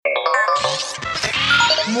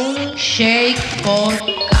MoonShake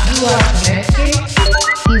podcast. You are connected.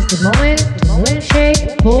 Is the moment to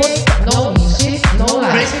MoonShake podcast. No music, no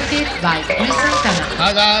life. Presented by Santana.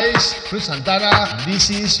 Hi guys, Chris Santana. This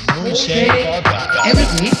is MoonShake podcast. Every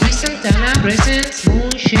week, Santana presents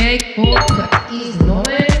MoonShake podcast. Is the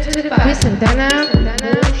moment to the past. Santana,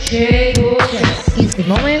 MoonShake podcast. Is the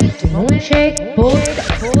moment to MoonShake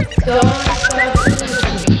podcast.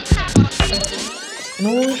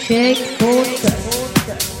 MoonShake podcast.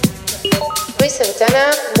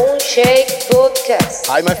 Santana, MoonShake podcast.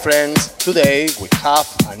 Hi my friends, today we have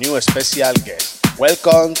a new special guest.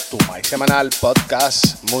 Welcome to my semanal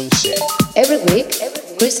podcast MoonShake. Every week,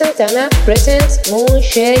 Chris Santana presents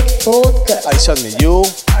MoonShake podcast. I submit you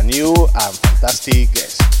a new and fantastic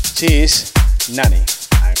guest. She is Nany.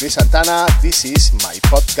 I'm Chris Santana. This is my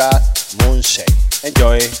podcast MoonShake.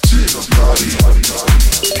 Enjoy.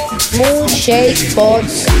 MoonShake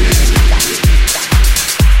podcast.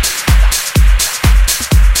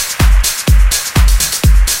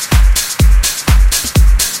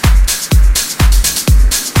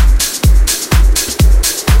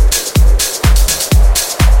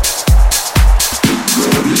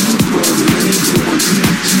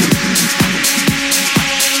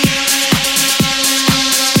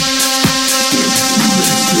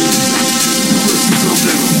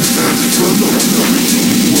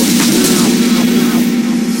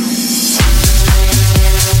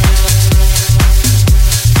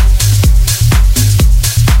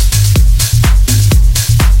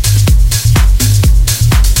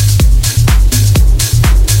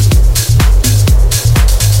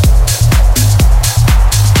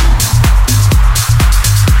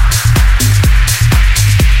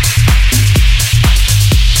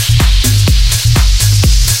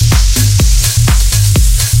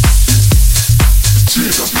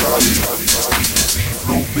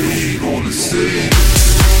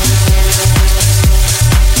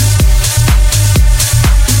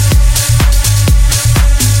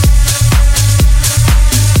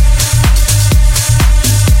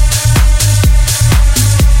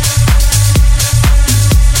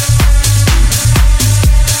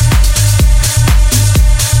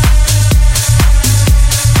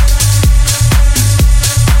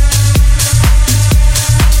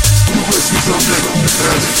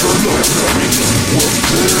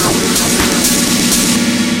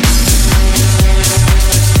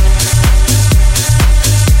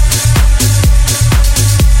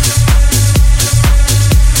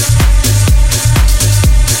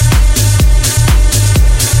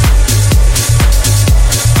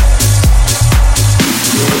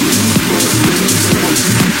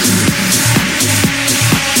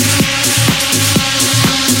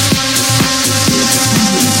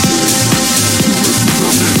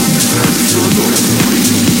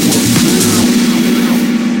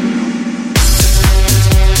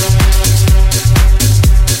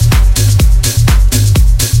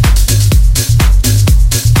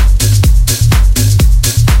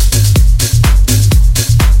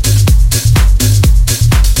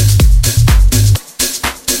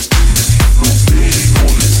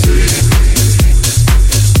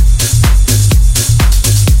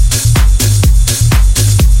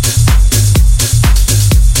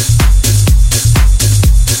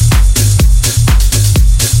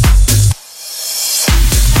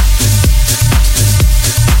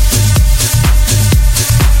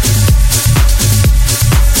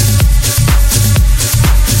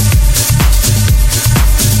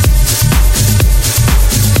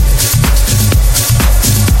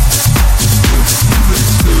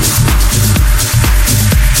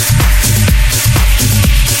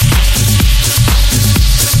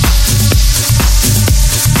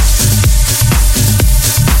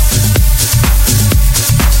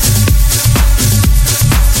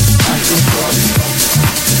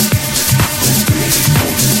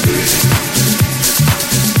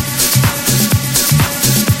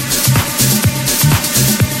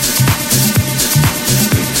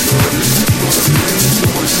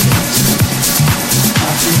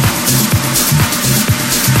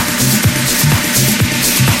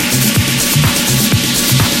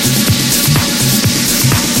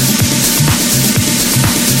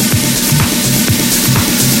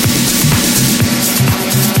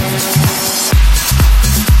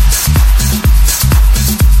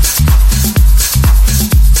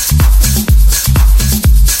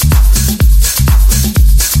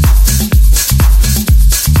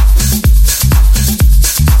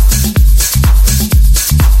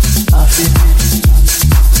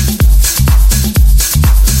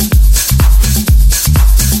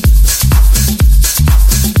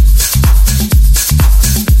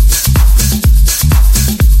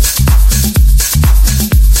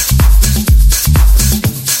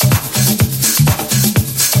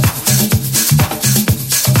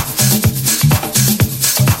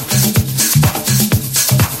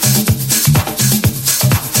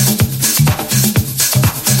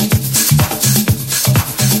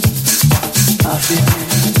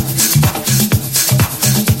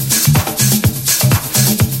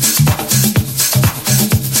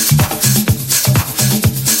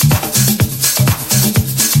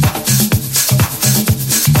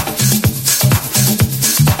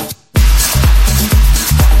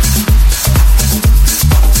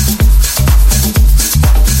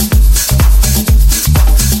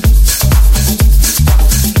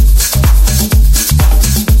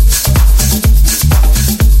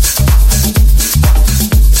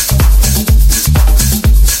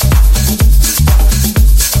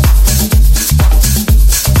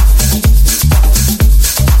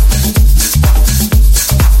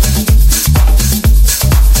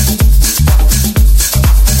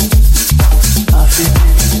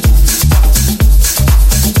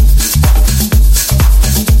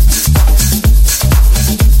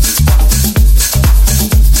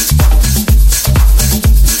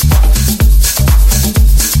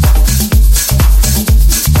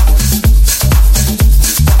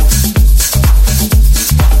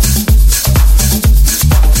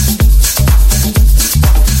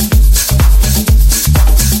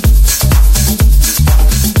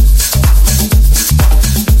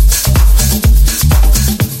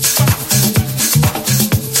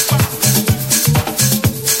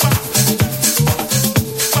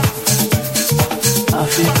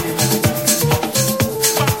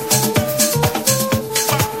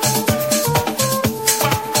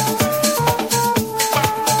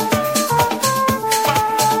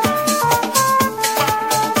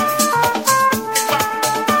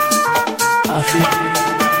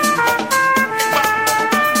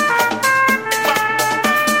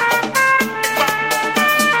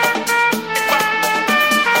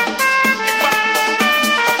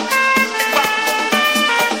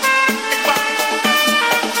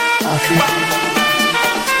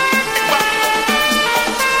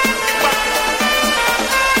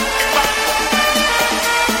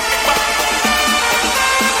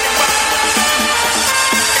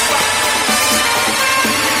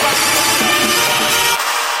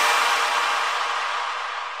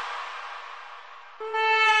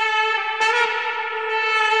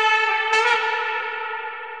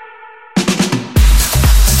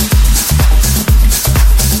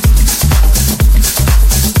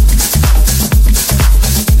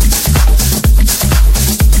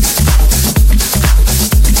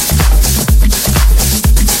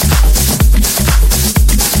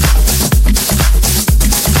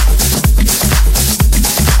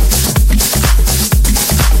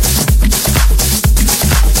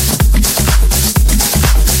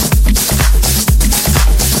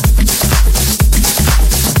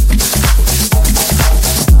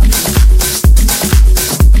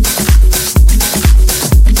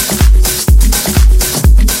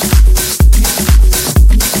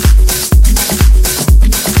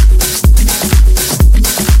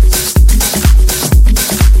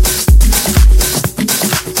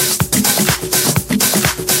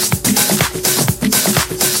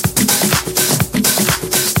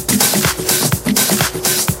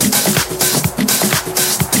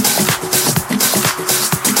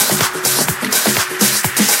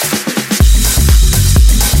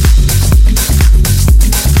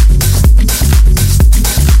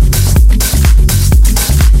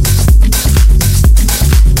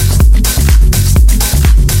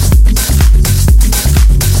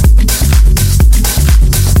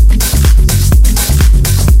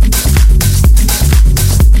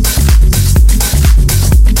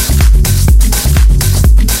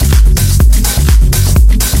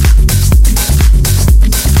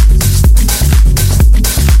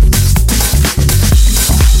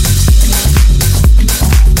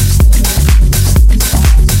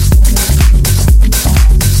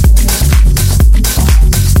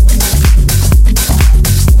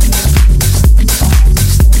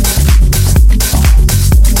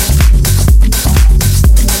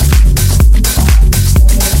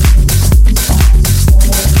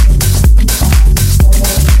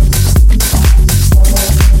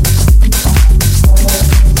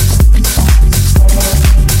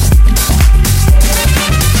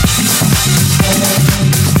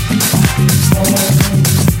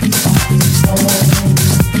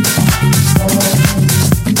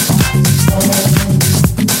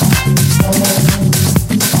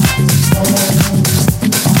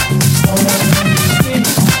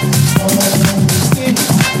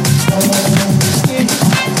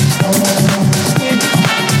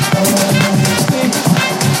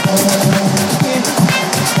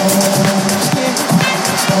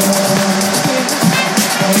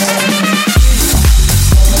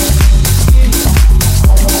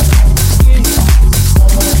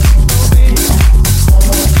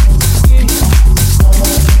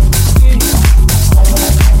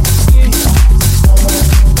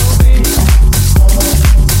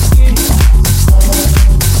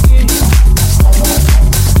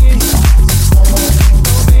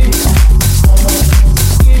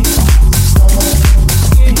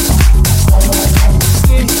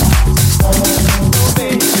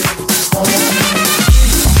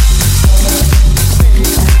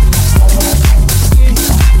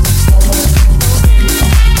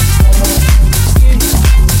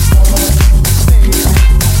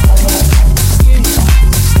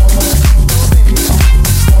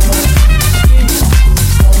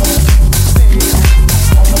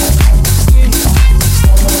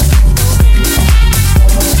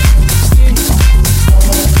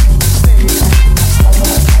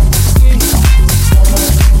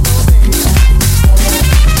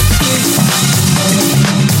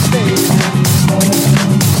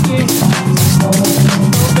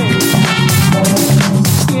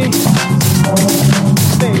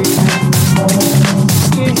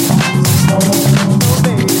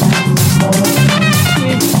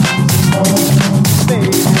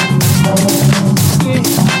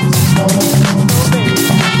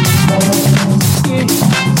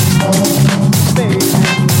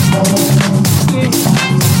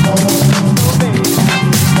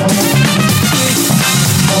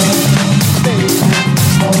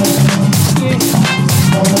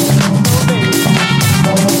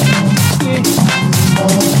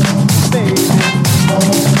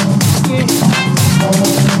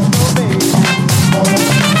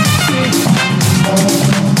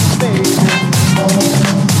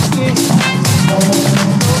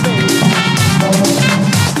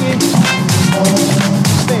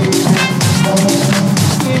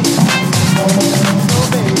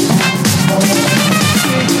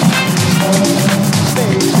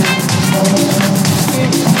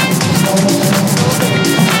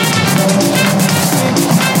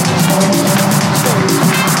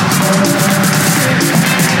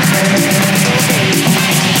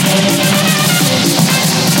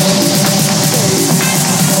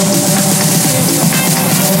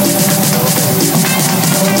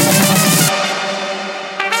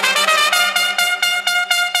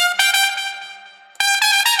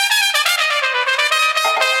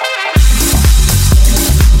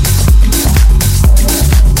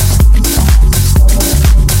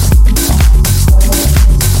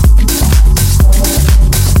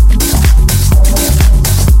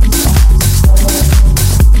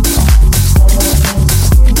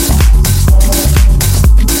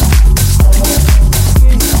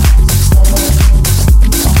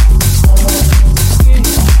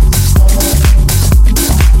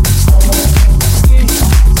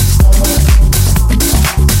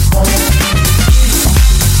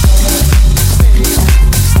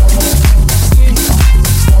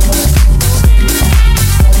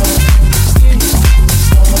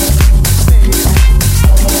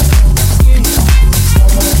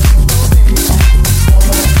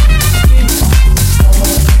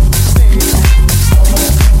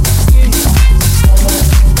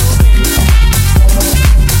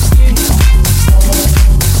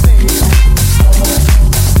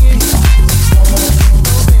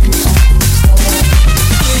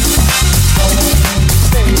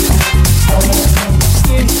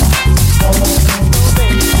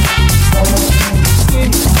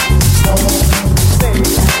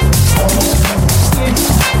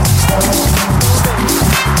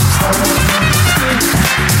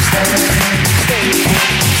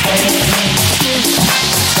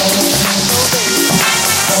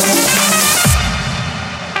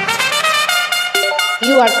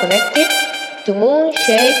 You are connected to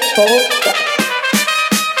MoonShake Podcast.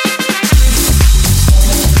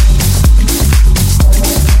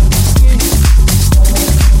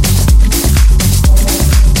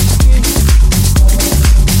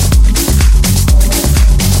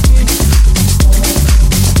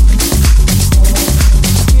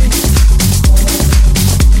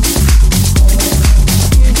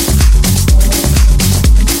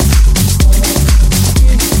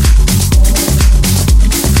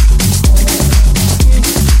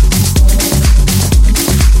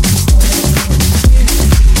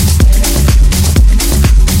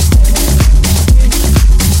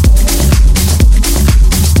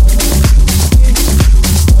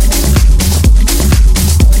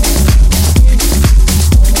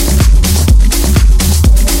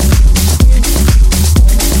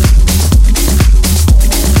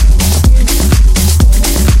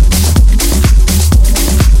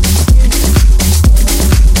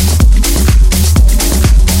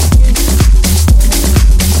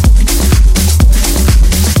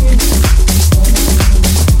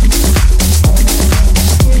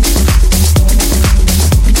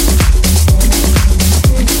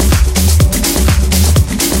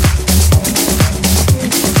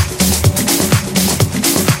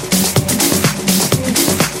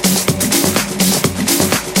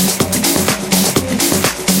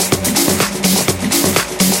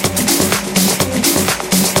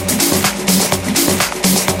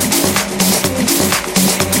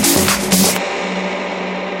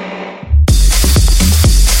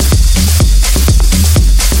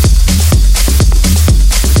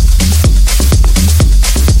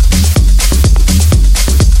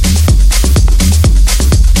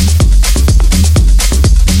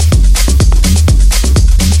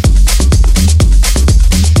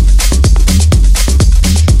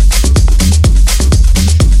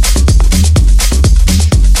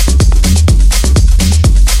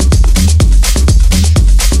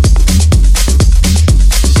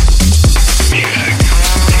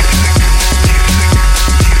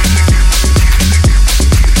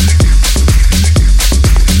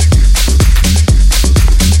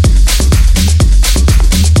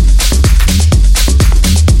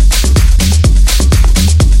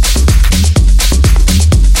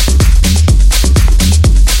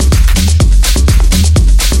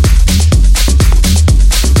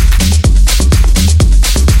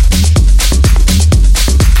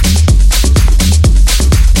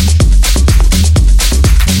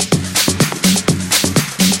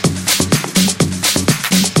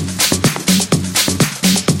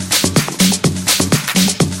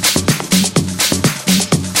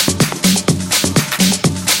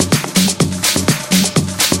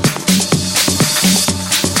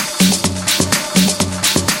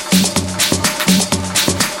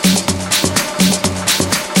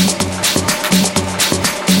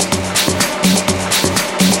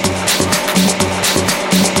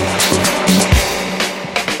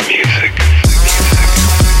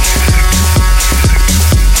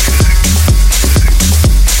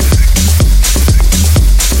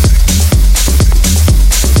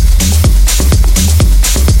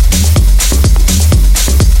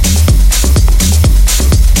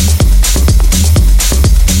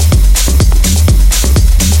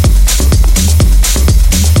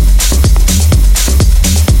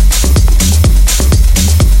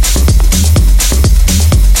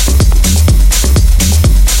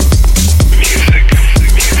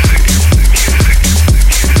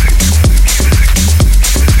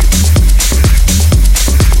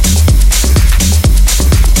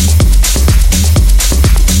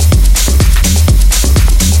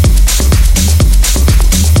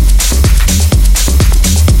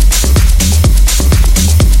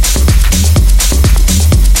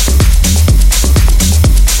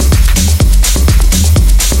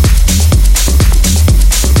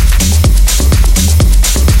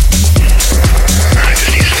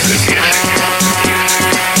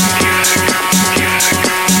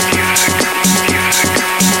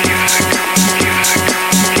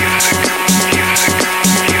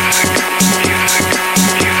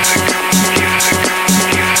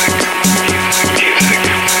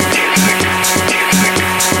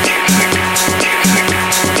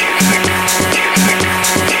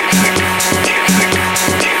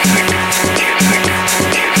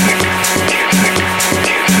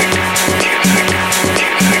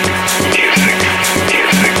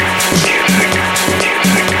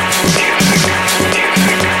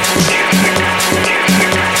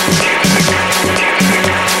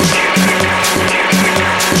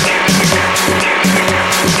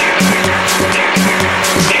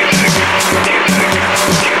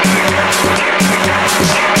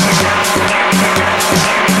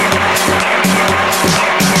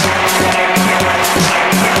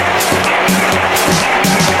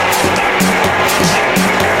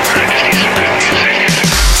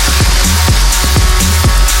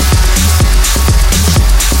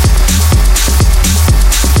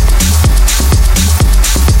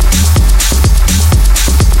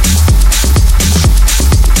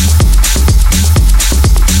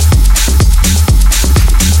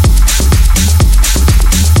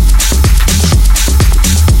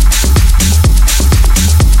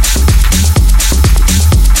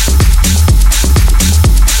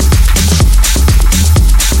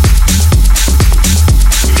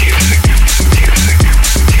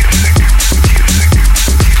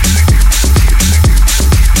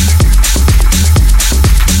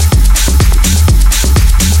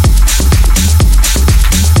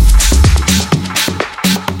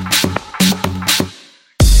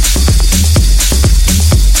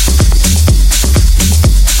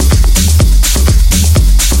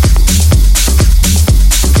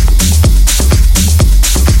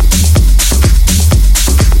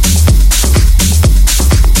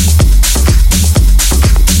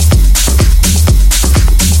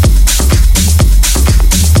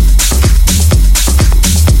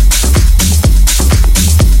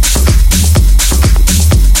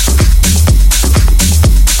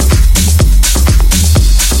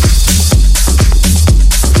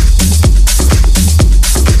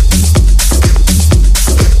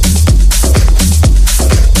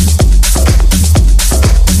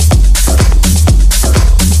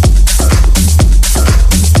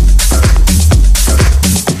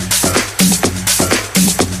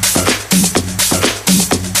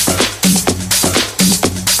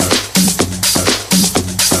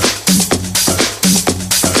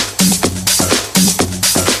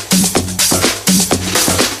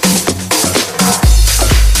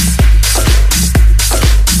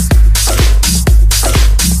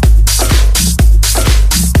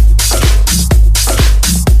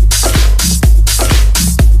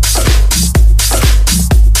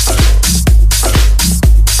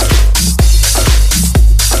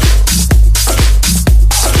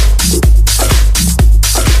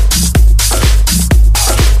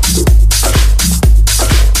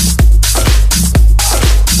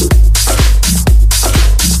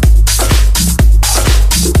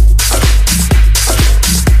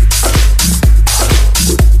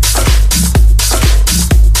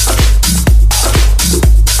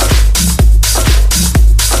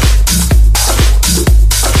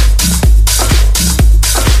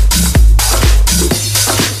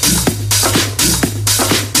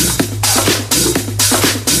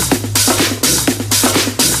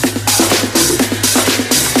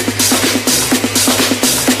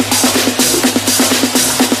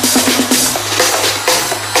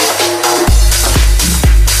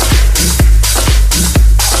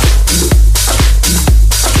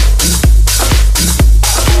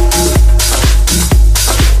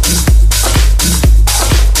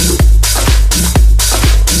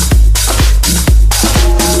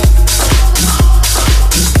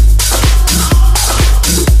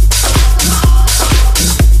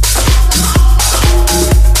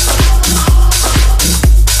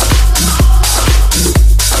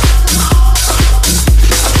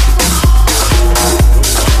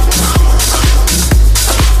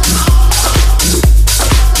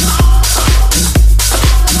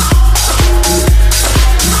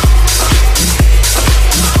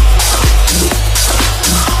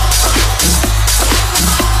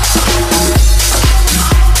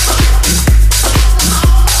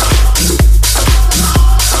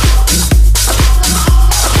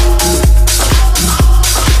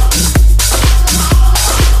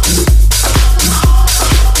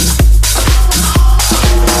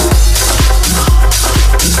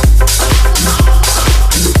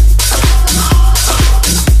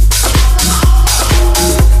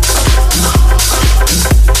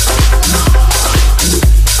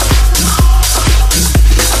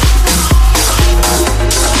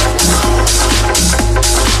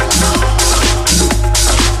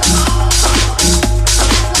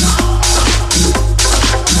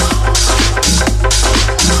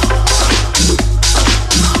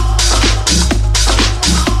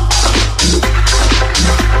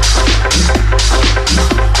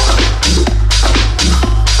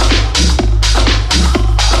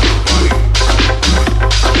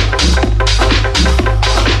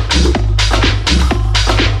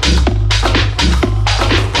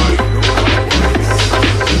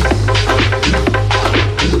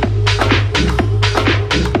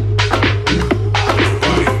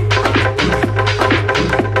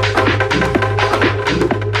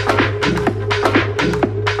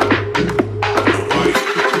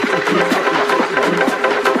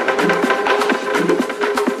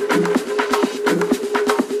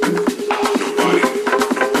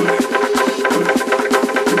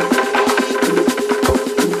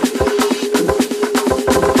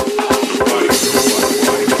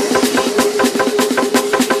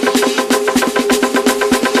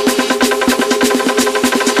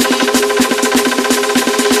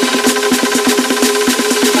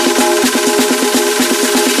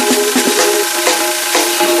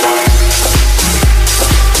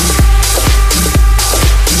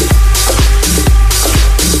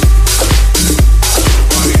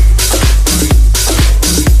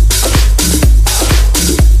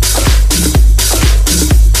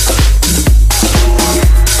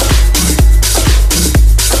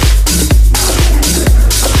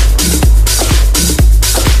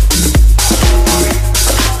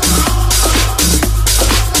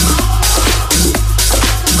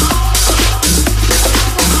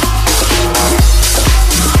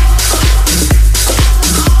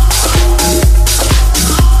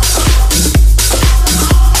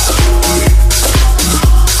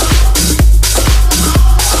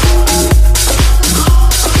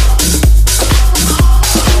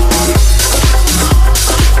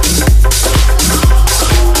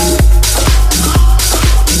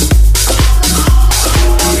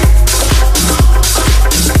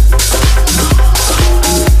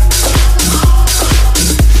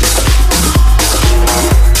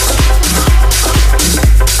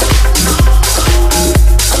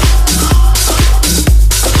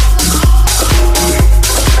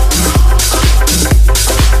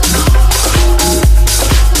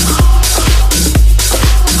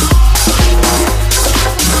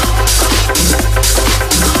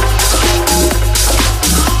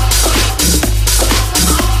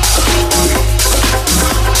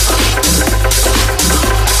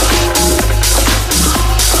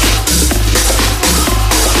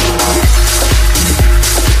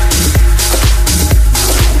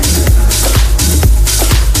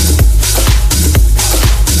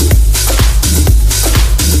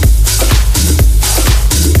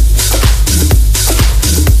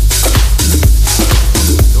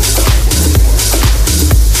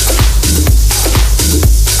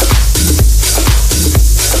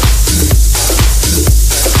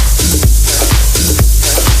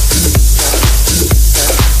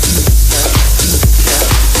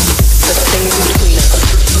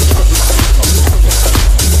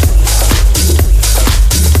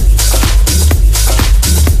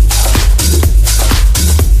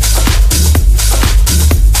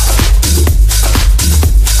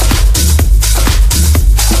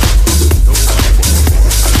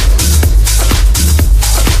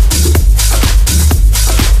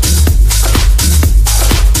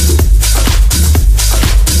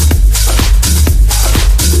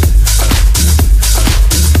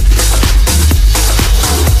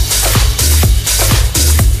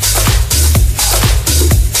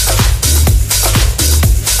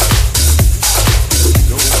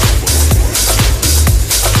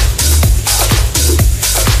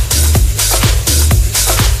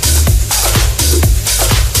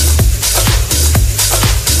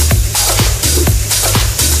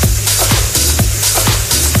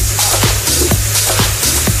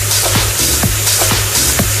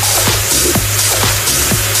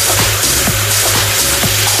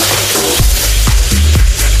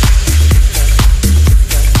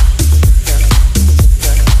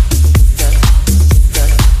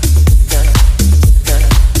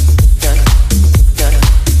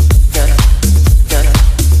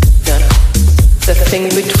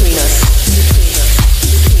 everything between us.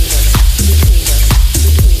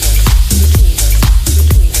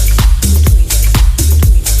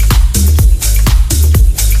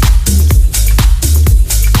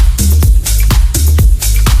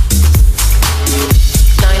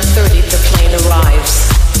 9:30, the plane arrives.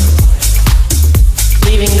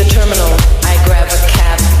 Leaving the terminal, I grab a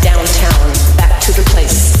cab downtown, back to the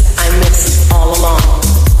place I missed all along.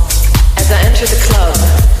 As I enter the club,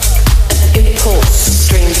 an impulse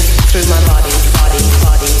streams through my body, body,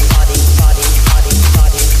 body, body, body, body,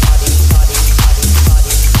 body, body, body, body, body,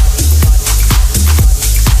 body.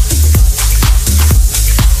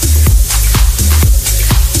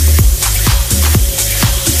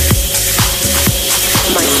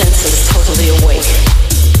 My senses totally awake.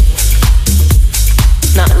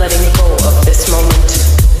 Not letting go of this moment.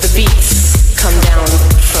 The beats come down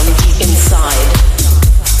from deep inside,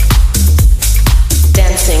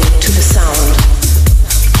 dancing to the sound.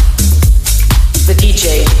 The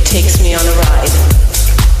DJ takes me on a ride.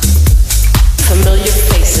 Familiar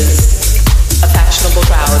faces, a fashionable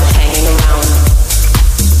crowd hanging around.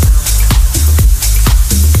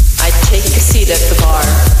 I take a seat at the bar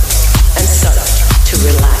and start to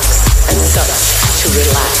relax, and start to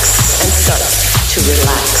relax, and start to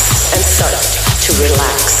relax, and start to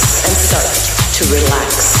relax, and start to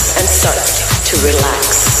relax, and start to relax,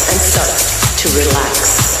 and start to relax,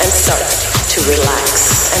 and start to relax,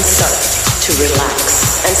 and start to relax,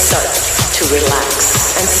 and start to relax,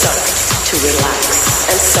 and start to relax,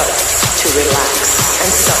 and start to relax,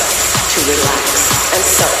 and start to relax, and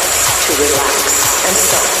start to relax, and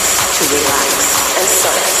start to relax, and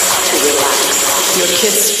start to relax. Your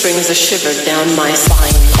kiss brings a shiver down my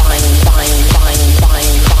spine, spine, spine, spine,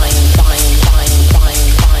 spine, spine, spine, spine, spine,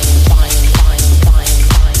 spine, spine, spine,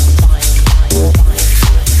 spine, spine, spine, spine.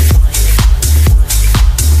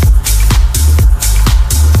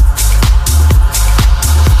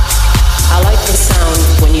 I like the sound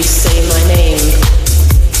when you say my name,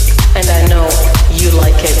 and I know you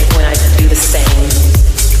like it when I do the same.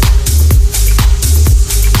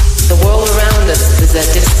 The world around us is at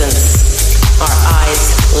distance, our eyes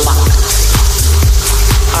locked,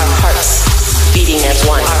 our hearts beating as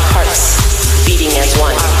one, our hearts beating as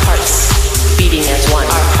one, our hearts beating as one,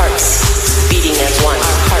 our hearts beating as one,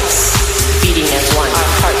 our hearts beating as one, our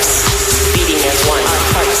hearts beating as one, our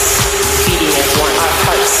hearts beating as one, our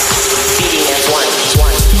hearts beating as one,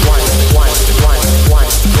 one, one, one, one, one,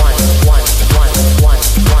 one, one, one, one, one, one,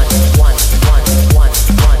 one, one, one, one,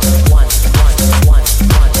 one, one, one, one.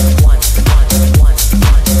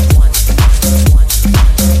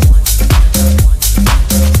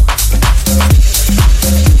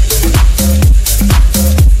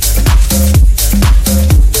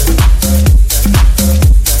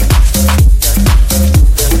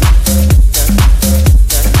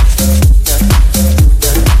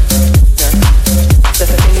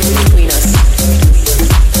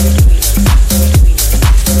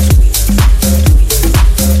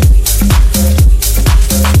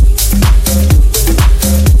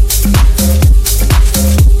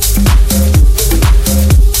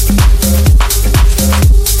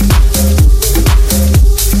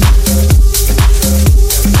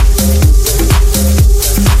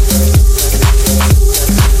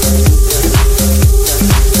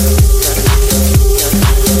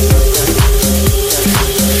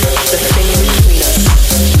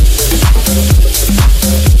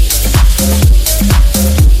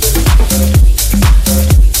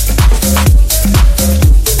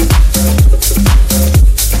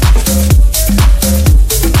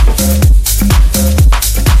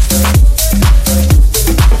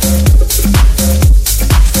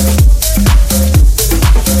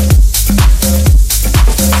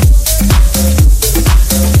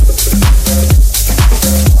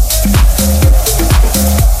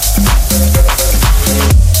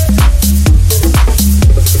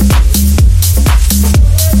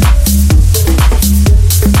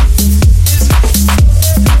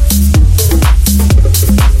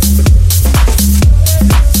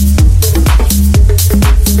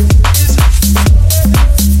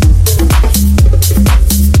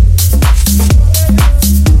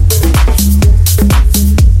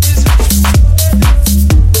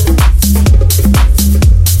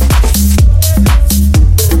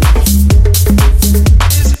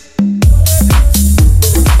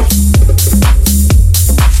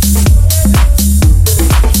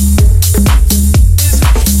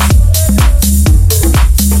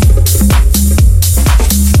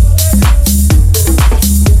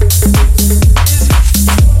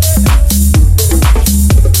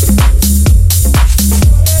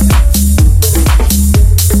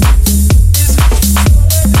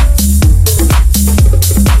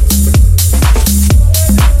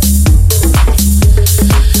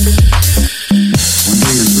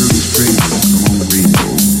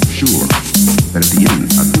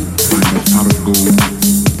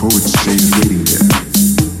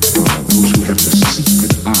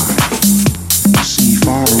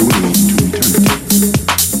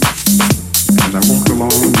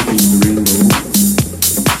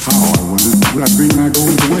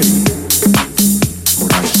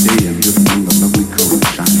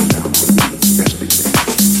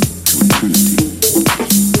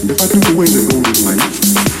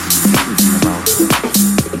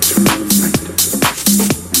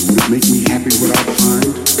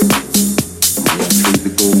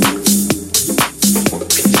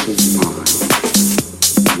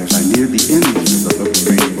 near the end of the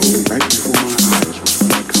rainbow, right before my eyes, was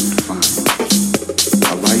what I come to find.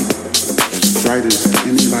 A light as bright as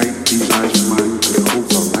any light these eyes of mine could hope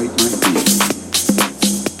a light might be.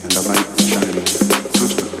 And a light shining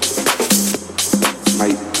constantly.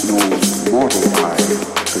 Light no mortal eye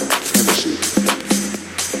could ever see.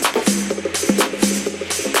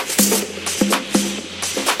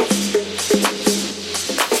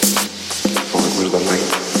 For it was the light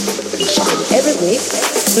inside of me. Every week,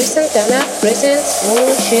 Santana presents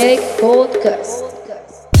MoonShake Podcast.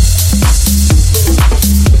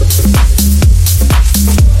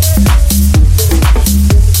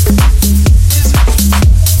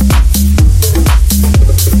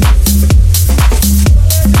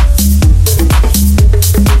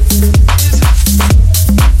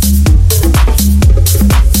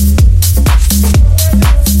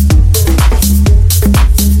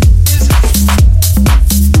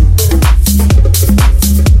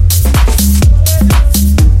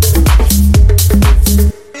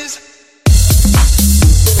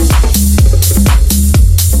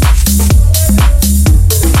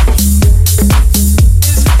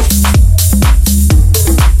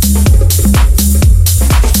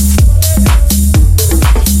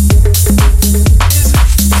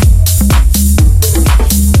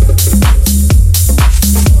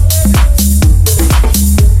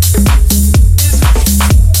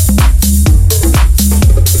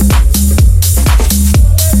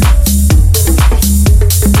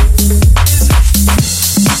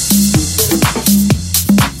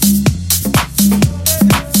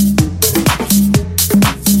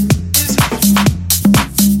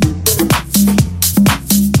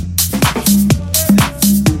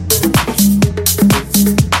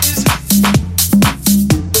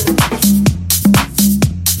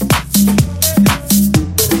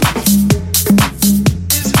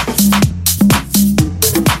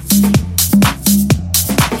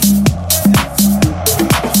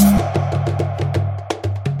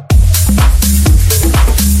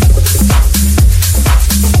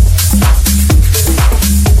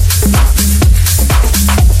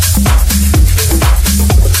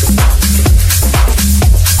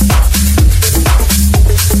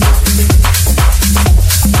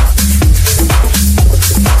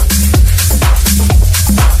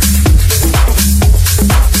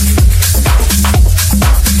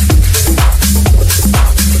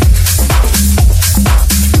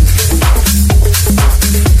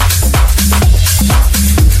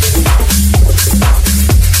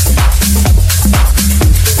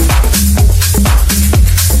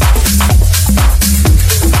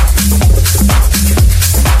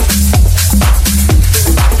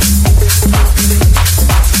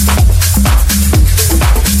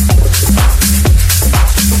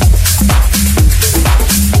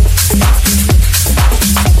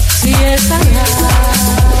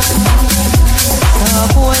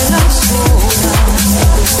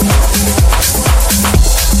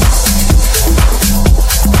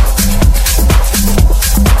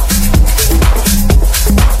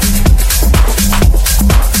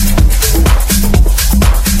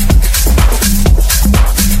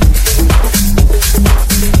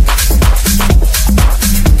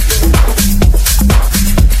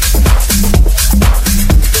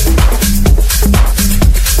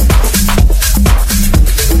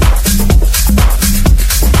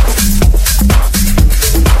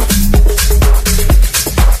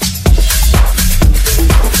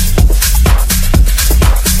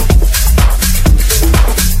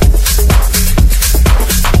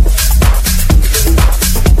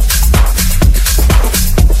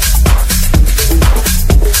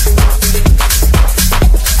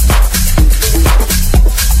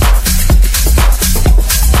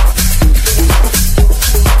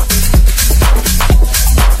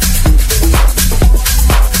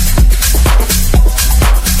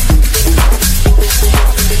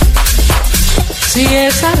 Si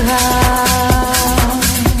esa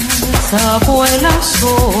raza vuela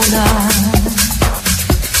sola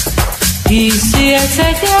y si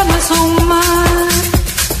ese llano es un mar,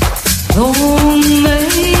 ¿dónde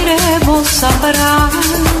iremos a parar?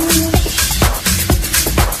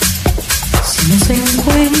 Si no se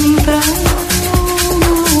encuentra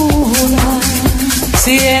una,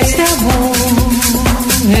 si este amor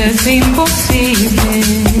es imposible,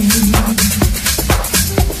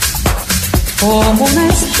 como una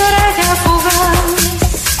estrella fugaz,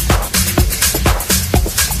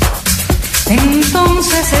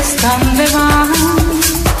 entonces están de más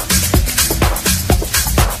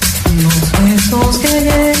los besos que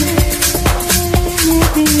ayer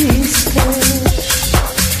me diste.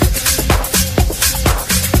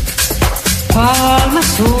 Palma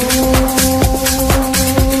azul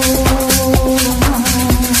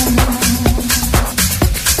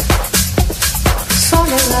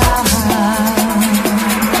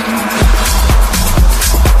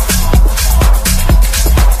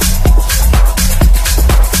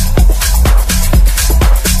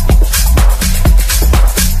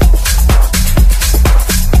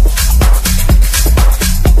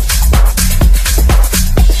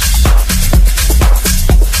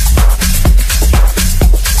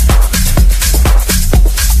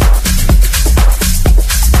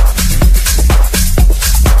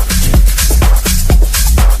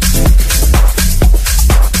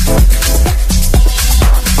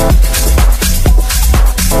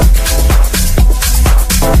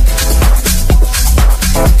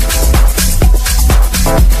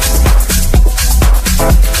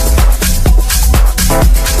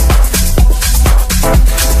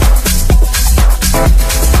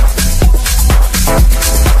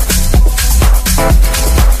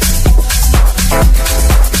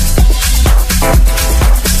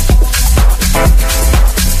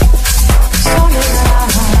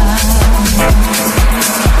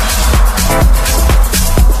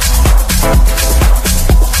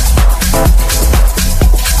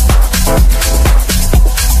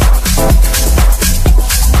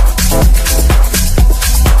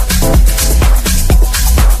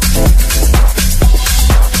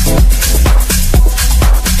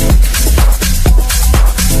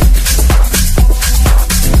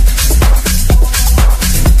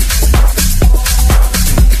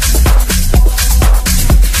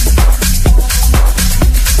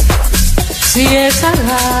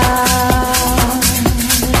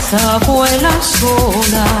casa vuela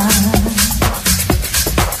sola.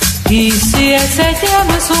 Y si ese ya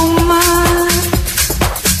no es un mar,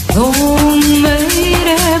 ¿dónde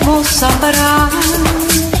iremos a parar?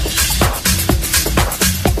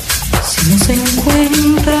 Si no se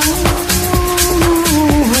encuentra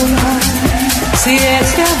una, si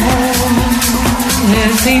ese amor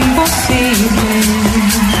es imposible,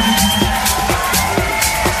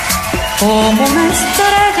 como una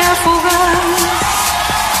estrella fugaz,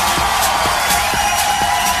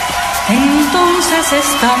 entonces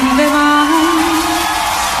están de más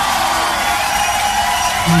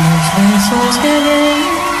los besos que le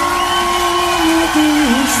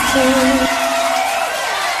diste.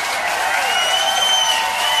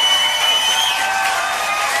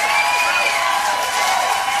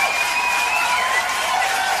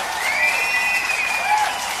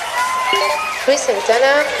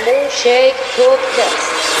 Santana, MoonShake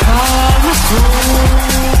Podcast.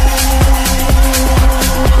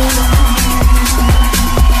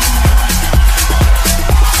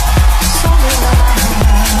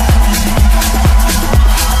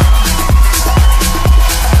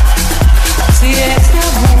 Si ese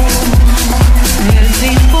amor es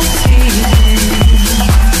imposible,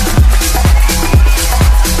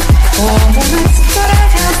 como una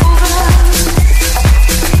estrella fugaz,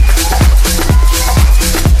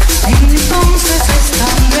 entonces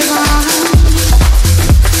están de más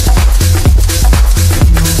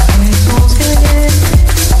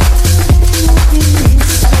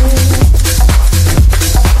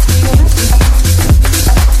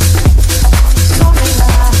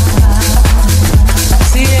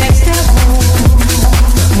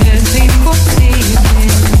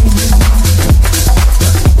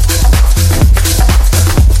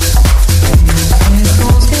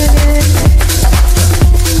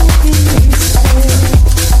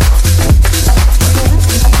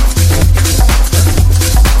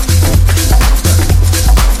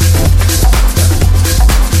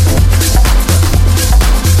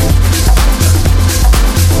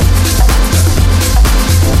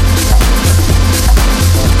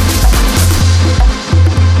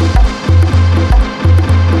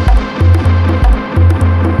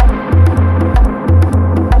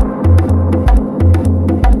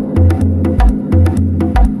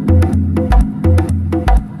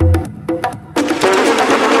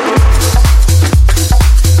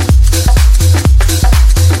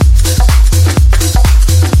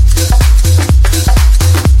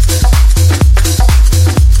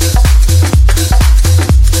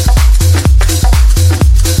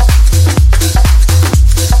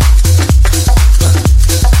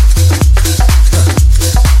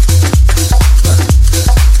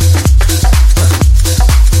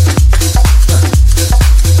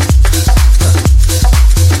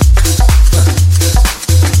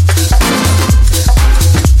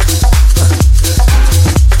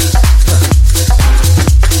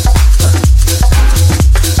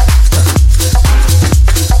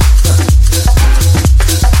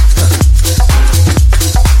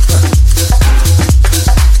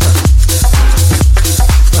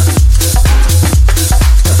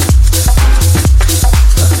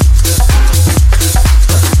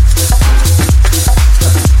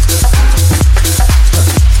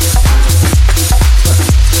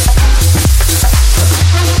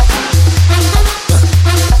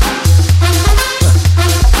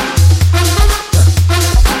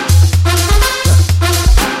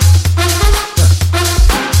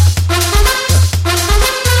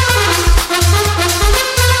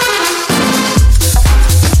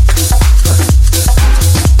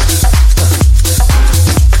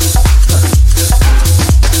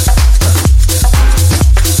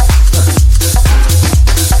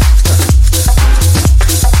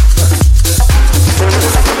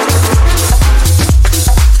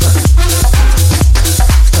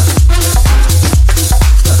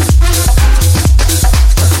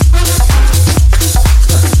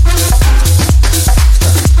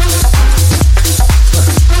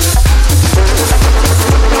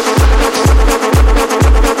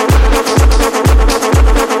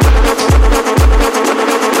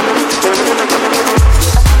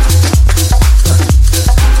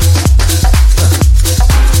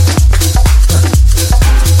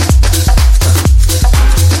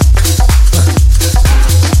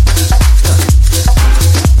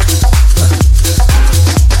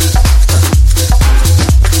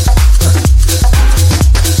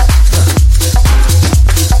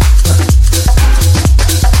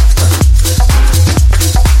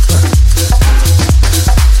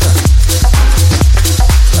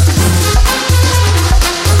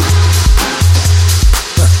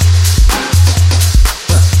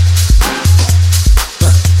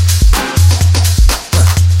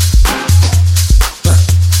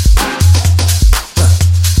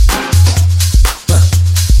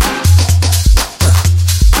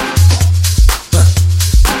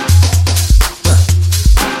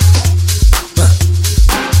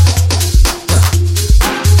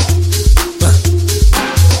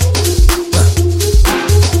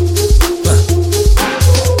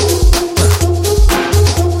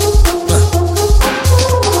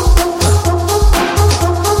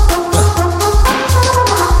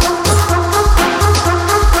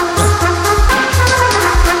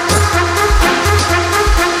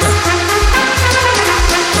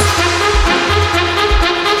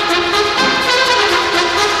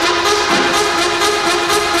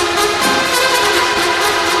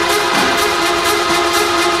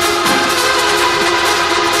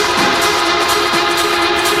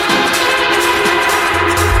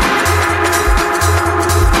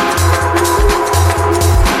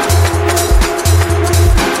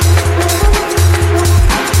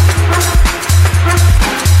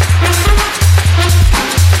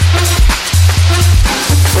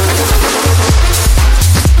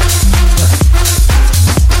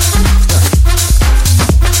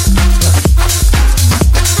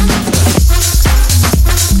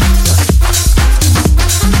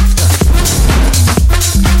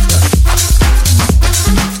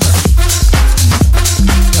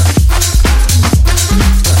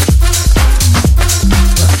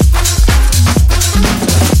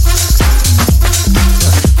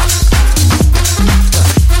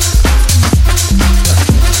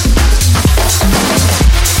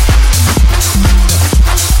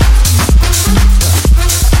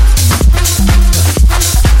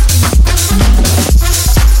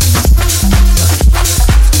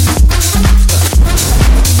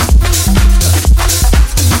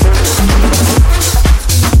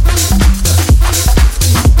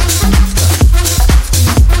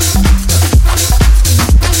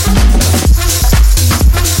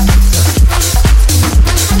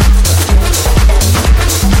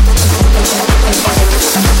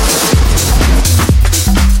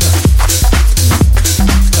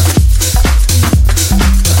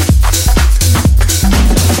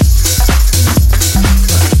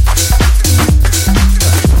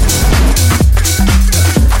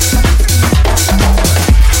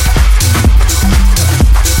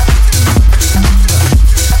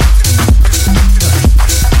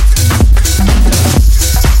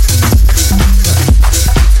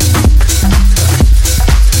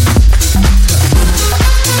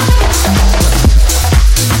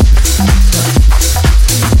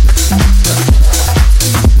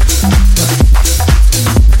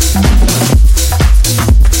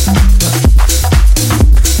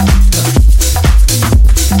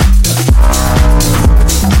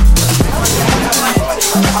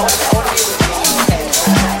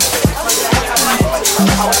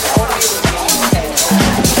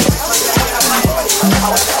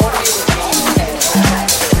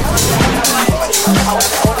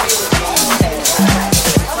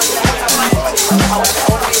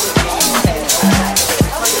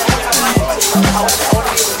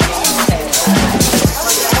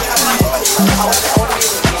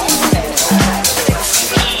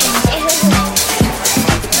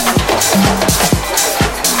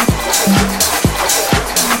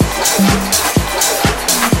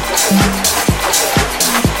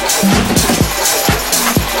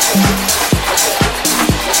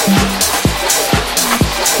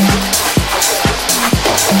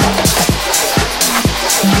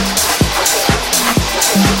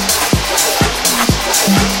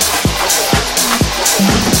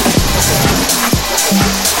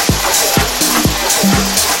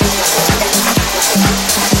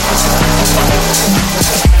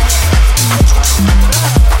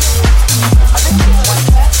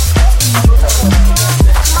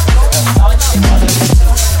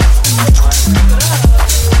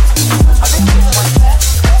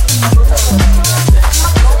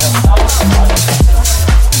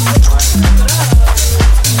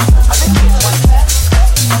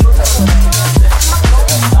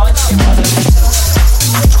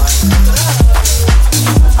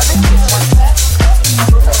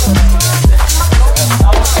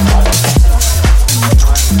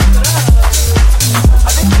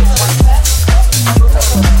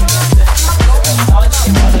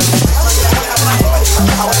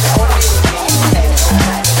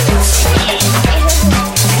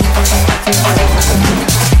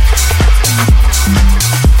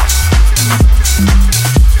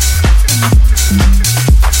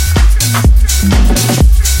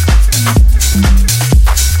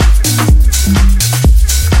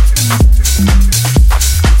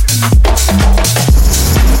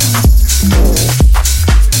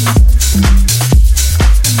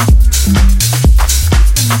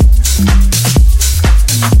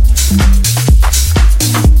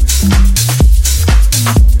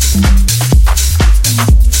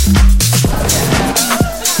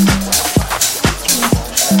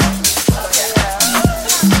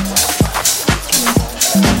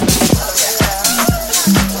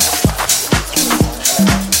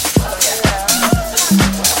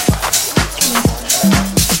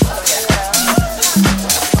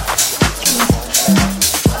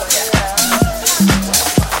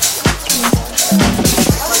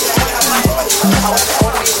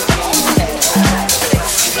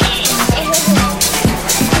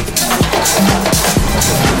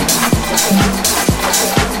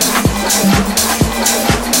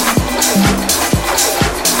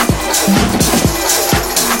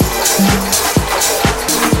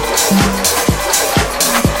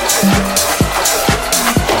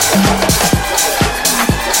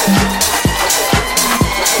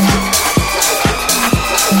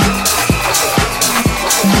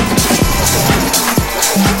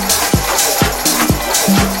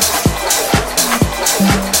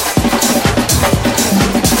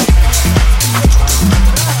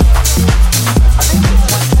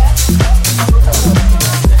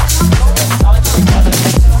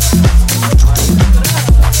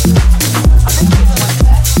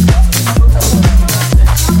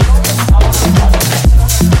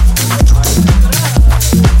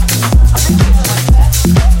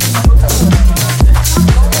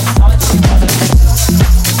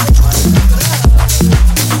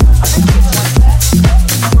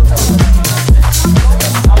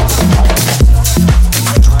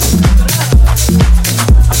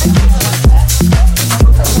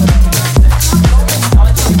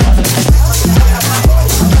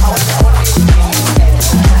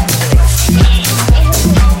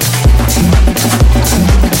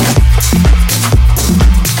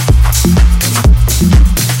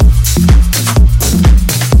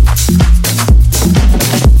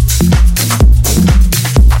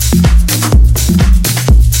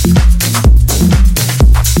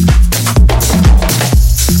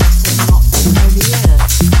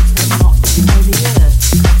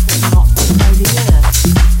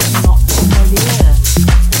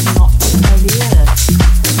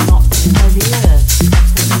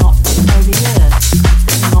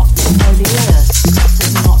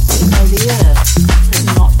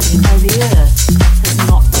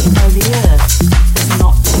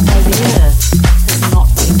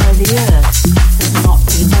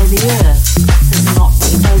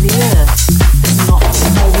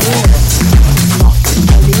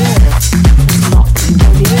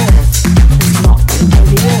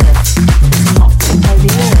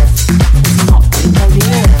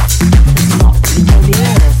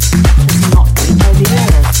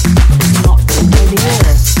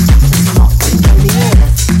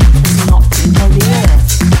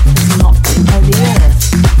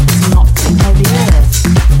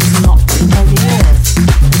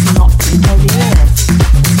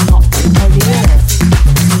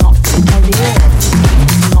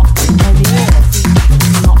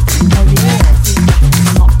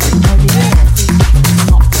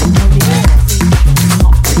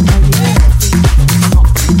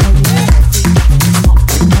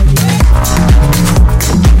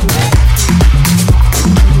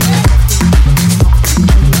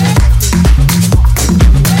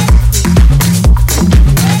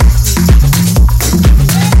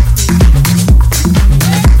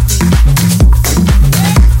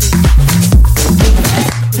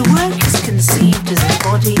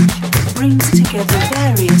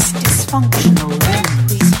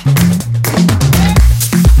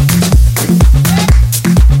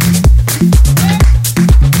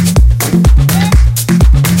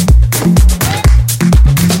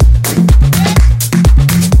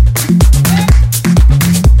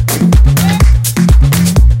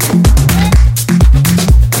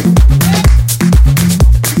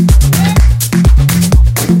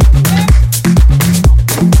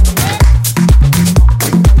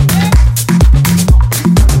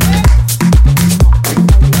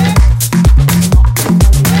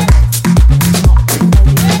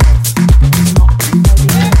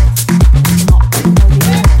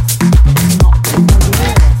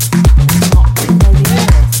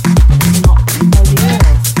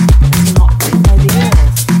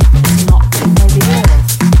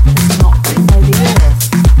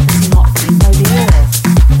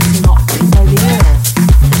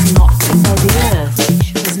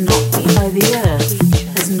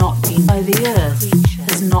the earth,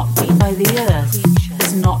 has not been by the earth,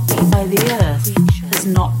 has not been by the earth, has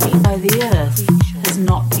not been by the earth, has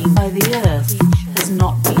not been by the earth, has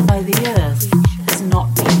not been by the earth, has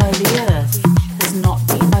not been by the earth, has not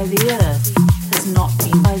been by the earth, has not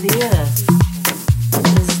been by the earth,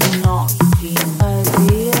 has not been by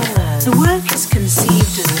the earth. The work is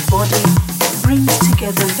conceived as a body that brings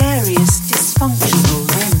together various dysfunctional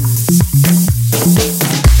limbs.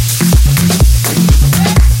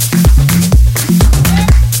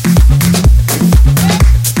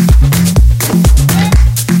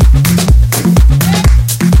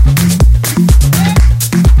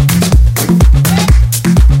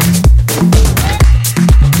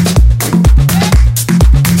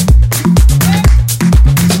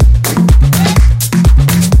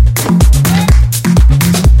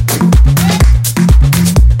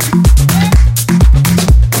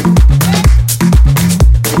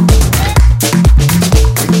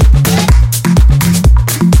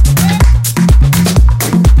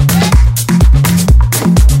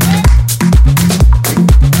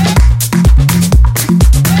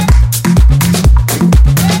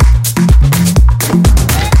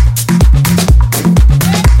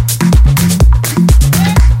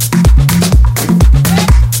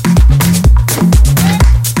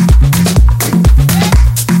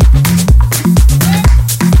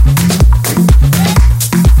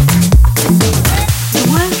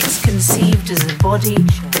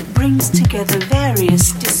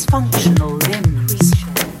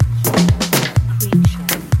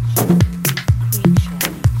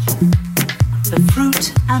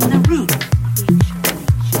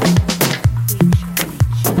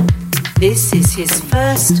 This is his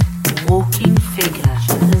first walking figure,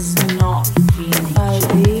 has not been by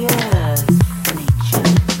the earth. Nature,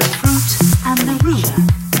 the fruit and the root.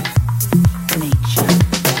 Nature,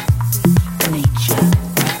 nature,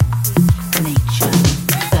 nature,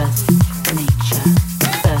 earth, nature,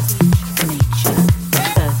 earth, nature,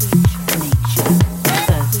 earth, nature,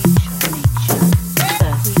 earth, nature,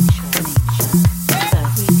 earth,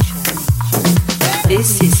 nature. This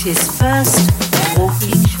is his first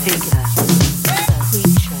walking figure.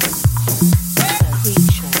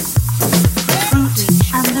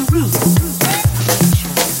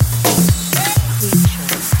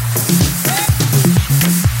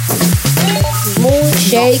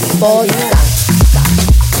 MoonShake Podcast.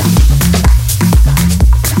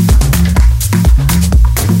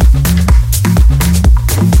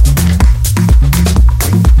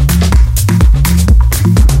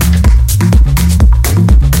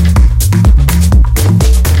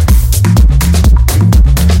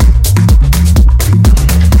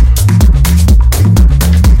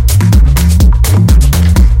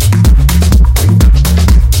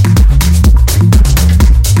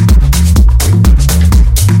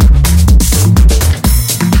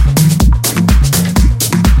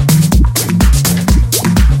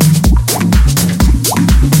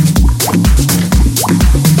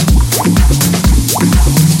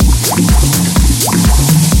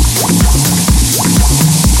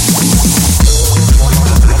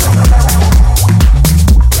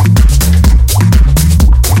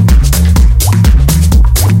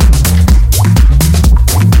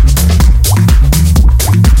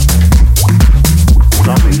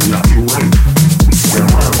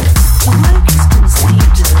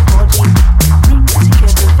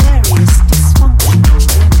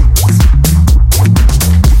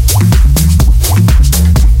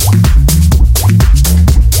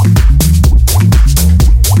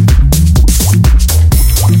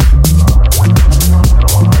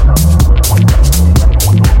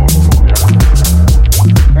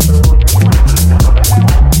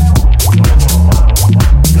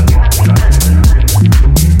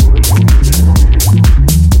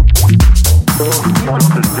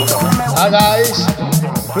 Hi guys,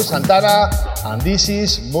 Santana, and this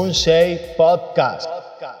is MoonShake Podcast.